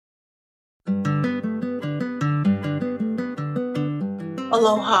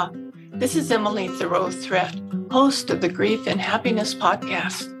Aloha. This is Emily Thoreau Threat, host of the Grief and Happiness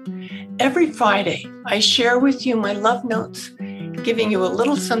podcast. Every Friday, I share with you my love notes, giving you a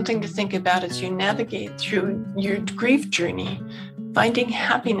little something to think about as you navigate through your grief journey, finding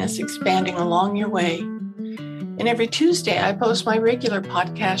happiness expanding along your way. And every Tuesday, I post my regular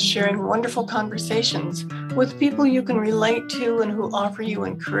podcast sharing wonderful conversations with people you can relate to and who offer you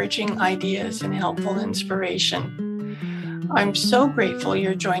encouraging ideas and helpful inspiration. I'm so grateful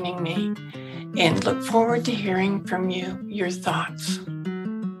you're joining me and look forward to hearing from you, your thoughts.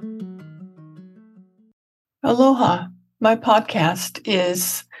 Aloha. My podcast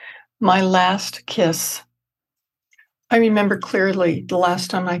is My Last Kiss. I remember clearly the last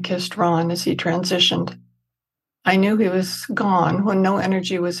time I kissed Ron as he transitioned. I knew he was gone when no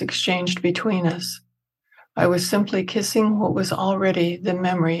energy was exchanged between us. I was simply kissing what was already the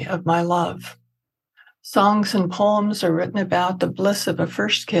memory of my love. Songs and poems are written about the bliss of a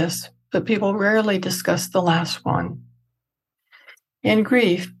first kiss, but people rarely discuss the last one. In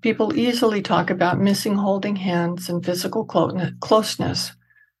grief, people easily talk about missing holding hands and physical closeness,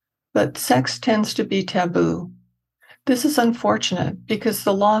 but sex tends to be taboo. This is unfortunate because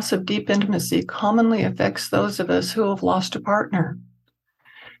the loss of deep intimacy commonly affects those of us who have lost a partner.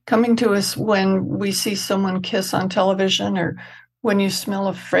 Coming to us when we see someone kiss on television, or when you smell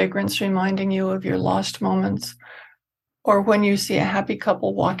a fragrance reminding you of your lost moments, or when you see a happy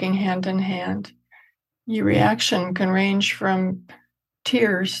couple walking hand in hand, your reaction can range from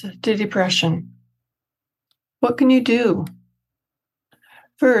tears to depression. What can you do?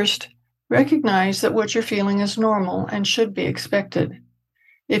 First, recognize that what you're feeling is normal and should be expected.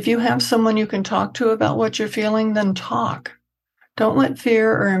 If you have someone you can talk to about what you're feeling, then talk. Don't let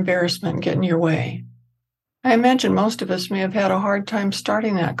fear or embarrassment get in your way. I imagine most of us may have had a hard time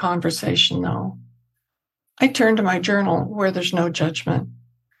starting that conversation, though. I turn to my journal where there's no judgment.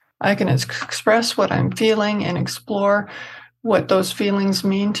 I can express what I'm feeling and explore what those feelings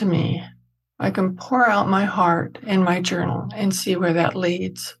mean to me. I can pour out my heart in my journal and see where that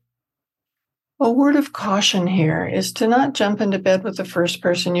leads. A word of caution here is to not jump into bed with the first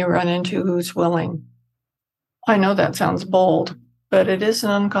person you run into who's willing. I know that sounds bold, but it isn't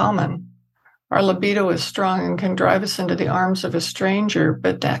uncommon. Our libido is strong and can drive us into the arms of a stranger,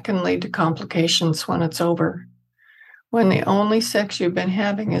 but that can lead to complications when it's over. When the only sex you've been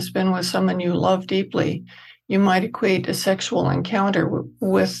having has been with someone you love deeply, you might equate a sexual encounter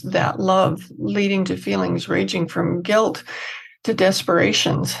with that love, leading to feelings ranging from guilt to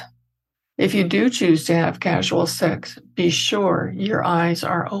desperations. If you do choose to have casual sex, be sure your eyes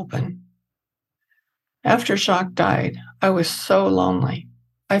are open. After Jacques died, I was so lonely.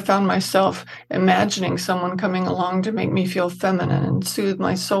 I found myself imagining someone coming along to make me feel feminine and soothe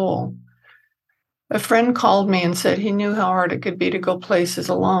my soul. A friend called me and said he knew how hard it could be to go places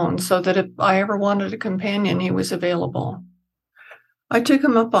alone, so that if I ever wanted a companion, he was available. I took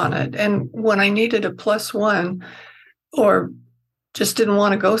him up on it, and when I needed a plus one or just didn't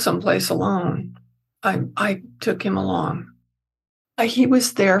want to go someplace alone, I took him along. He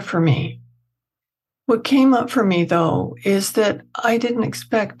was there for me. What came up for me, though, is that I didn't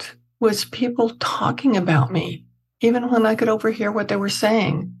expect was people talking about me, even when I could overhear what they were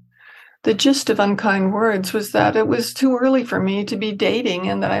saying. The gist of unkind words was that it was too early for me to be dating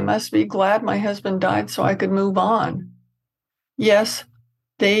and that I must be glad my husband died so I could move on. Yes,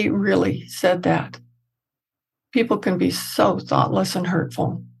 they really said that. People can be so thoughtless and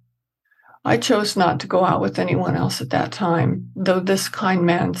hurtful. I chose not to go out with anyone else at that time, though this kind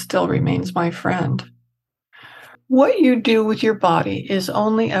man still remains my friend. What you do with your body is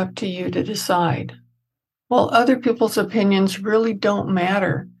only up to you to decide. While other people's opinions really don't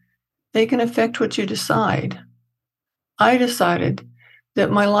matter, they can affect what you decide. I decided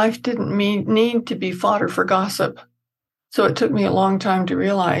that my life didn't need to be fodder for gossip, so it took me a long time to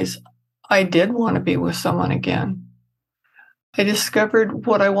realize I did want to be with someone again. I discovered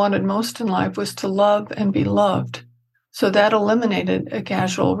what I wanted most in life was to love and be loved, so that eliminated a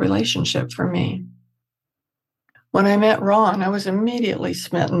casual relationship for me. When I met Ron, I was immediately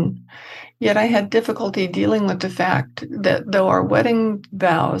smitten, yet I had difficulty dealing with the fact that though our wedding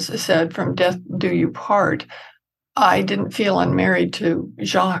vows said from death do you part, I didn't feel unmarried to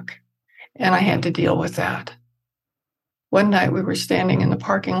Jacques, and I had to deal with that. One night we were standing in the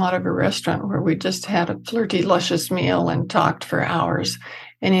parking lot of a restaurant where we just had a flirty, luscious meal and talked for hours,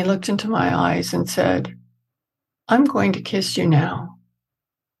 and he looked into my eyes and said, "I'm going to kiss you now."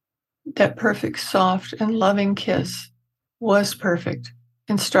 That perfect, soft, and loving kiss was perfect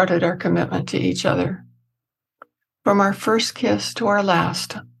and started our commitment to each other. From our first kiss to our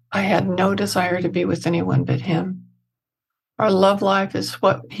last, I had no desire to be with anyone but him. Our love life is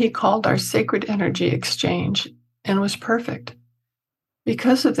what he called our sacred energy exchange and was perfect.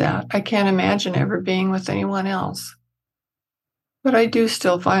 Because of that, I can't imagine ever being with anyone else. But I do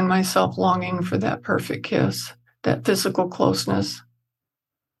still find myself longing for that perfect kiss, that physical closeness.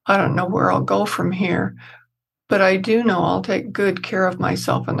 I don't know where I'll go from here, but I do know I'll take good care of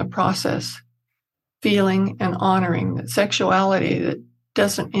myself in the process, feeling and honoring that sexuality that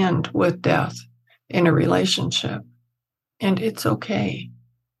doesn't end with death in a relationship. And it's okay.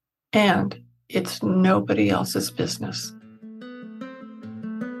 And it's nobody else's business.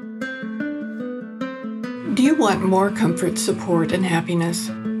 Do you want more comfort, support, and happiness?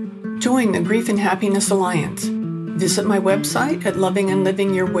 Join the Grief and Happiness Alliance. Visit my website at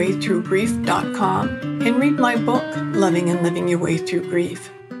lovingandlivingyourwaythroughgrief.com and read my book, Loving and Living Your Way Through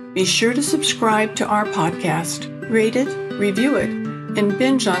Grief. Be sure to subscribe to our podcast, rate it, review it, and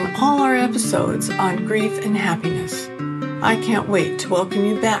binge on all our episodes on grief and happiness. I can't wait to welcome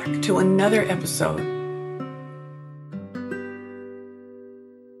you back to another episode